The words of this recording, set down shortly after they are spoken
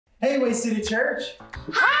Hey, Way City Church.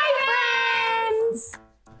 Hi, friends!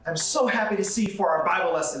 I'm so happy to see you for our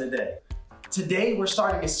Bible lesson today. Today, we're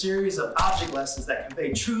starting a series of object lessons that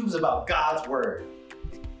convey truths about God's Word.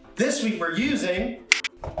 This week, we're using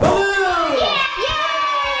balloons!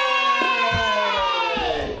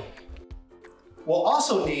 Yay! We'll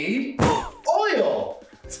also need oil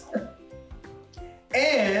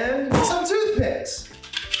and some toothpicks.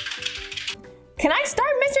 Can I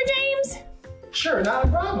start, Mr. James? Sure, not a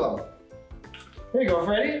problem. Here you go,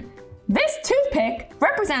 Freddie. This toothpick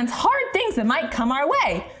represents hard things that might come our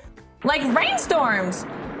way, like rainstorms,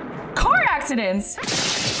 car accidents,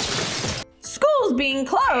 schools being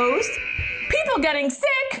closed, people getting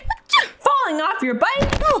sick, falling off your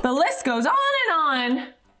bike. The list goes on and on.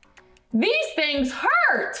 These things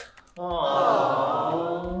hurt.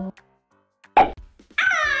 Aww.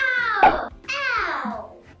 Ow!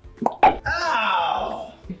 Ow!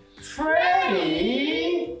 Ow!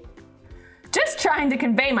 Freddie! Just trying to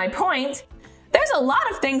convey my point. There's a lot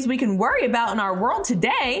of things we can worry about in our world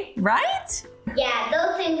today, right? Yeah,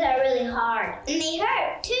 those things are really hard. And they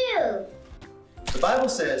hurt too. The Bible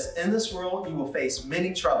says, in this world you will face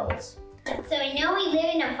many troubles. So we know we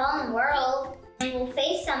live in a fallen world and we'll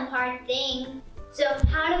face some hard things. So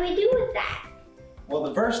how do we do with that? Well,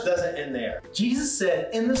 the verse doesn't end there. Jesus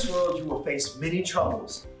said, in this world you will face many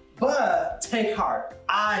troubles, but take heart,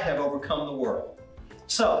 I have overcome the world.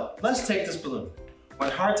 So let's take this balloon.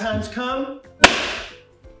 When hard times come,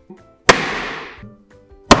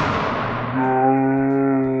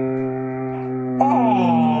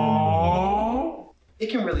 it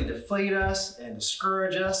can really deflate us and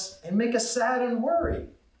discourage us and make us sad and worried.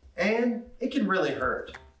 And it can really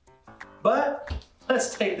hurt. But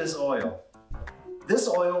let's take this oil. This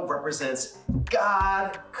oil represents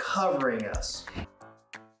God covering us.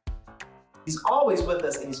 He's always with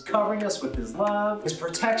us and He's covering us with His love, His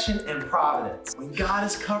protection, and providence. When God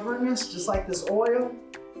is covering us, just like this oil,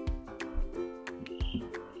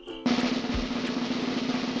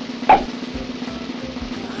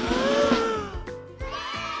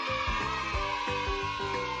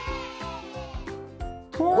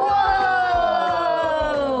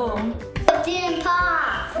 Whoa! It didn't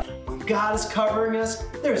pop. when God is covering us,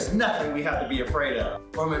 there's nothing we have to be afraid of.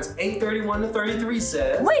 Romans 8:31-33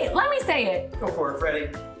 says, Wait, let me say it. go for it, Freddie.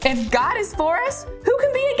 If God is for us, who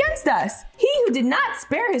can be against us? He who did not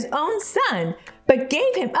spare His own Son, but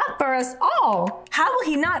gave Him up for us all, how will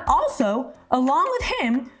He not also, along with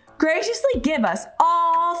Him, graciously give us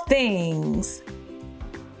all things?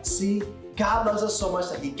 See, God loves us so much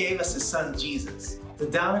that He gave us His Son Jesus to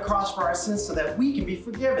die on the cross for our sins so that we can be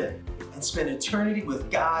forgiven and spend eternity with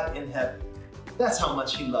God in heaven. That's how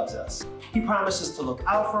much He loves us. He promises to look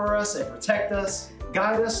out for us and protect us,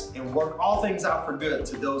 guide us, and work all things out for good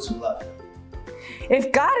to those who love Him.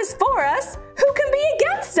 If God is for us, who can be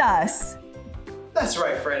against us? That's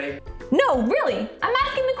right, Freddie. No, really, I'm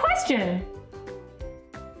asking the question.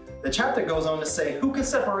 The chapter goes on to say, who can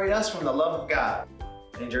separate us from the love of God?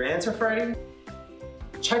 And your answer, Freddie?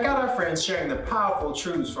 Check out our friends sharing the powerful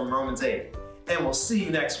truths from Romans 8. And we'll see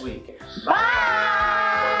you next week.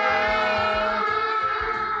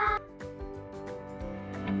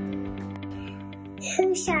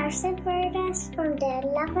 Who shall separate us from the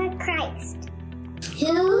love of Christ?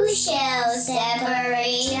 Who shall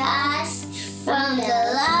separate us from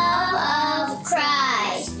the love of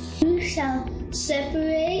Christ? Who shall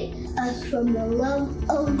separate us from the love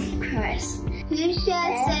of Christ? Who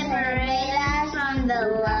shall separate us from the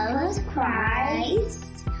love of Christ?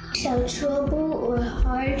 Shall trouble or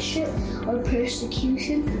hardship or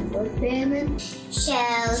persecution or famine?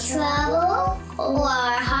 Shall trouble or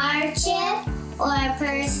hardship or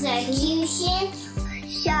persecution?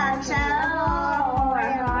 Shall trouble or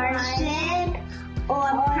hardship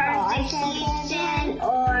or persecution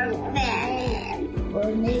or famine?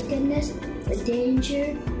 Or nakedness, or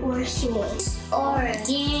danger, or sword? Or a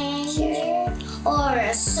danger, or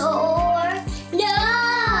a sword?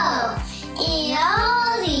 No! In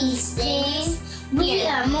all these things, we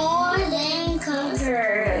are more than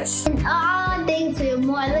conquerors. In all things, we are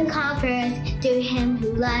more than conquerors through Him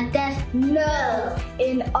who loved us. No!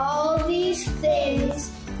 In all these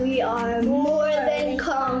things, we are more than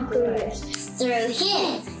conquerors through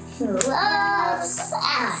Him who loves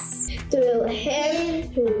us. Through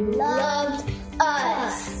Him who loved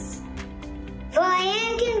us. For I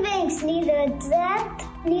am convinced neither death,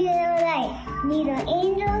 neither life, neither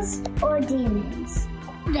angels or demons.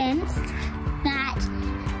 Convinced that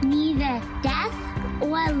neither death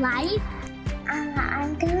or life.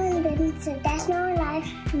 I'm convinced that there's no life,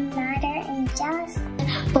 neither angels.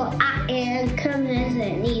 For I am convinced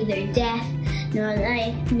that neither death, nor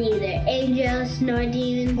life, neither angels nor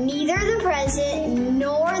demons, neither the present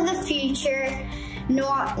nor the future,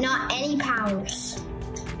 nor not any powers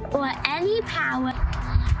or any power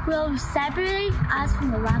will separate us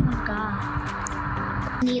from the love of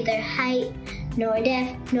God. Neither height nor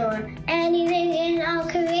depth nor anything in all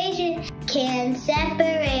creation can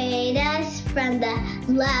separate us from the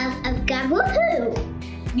love of God.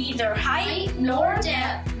 Woohoo! Neither height nor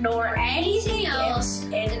depth nor anything else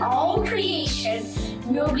in all creation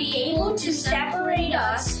will be able to separate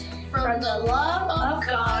us from the love of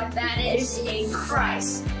God that is in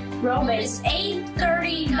Christ. Romans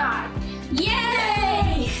 8:39.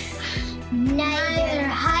 Yay! Neither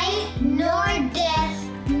height nor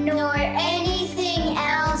depth nor anything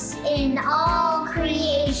else in all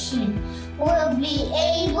creation will be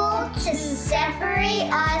able to separate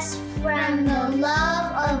us from the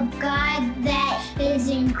love of God that is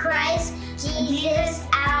in Christ Jesus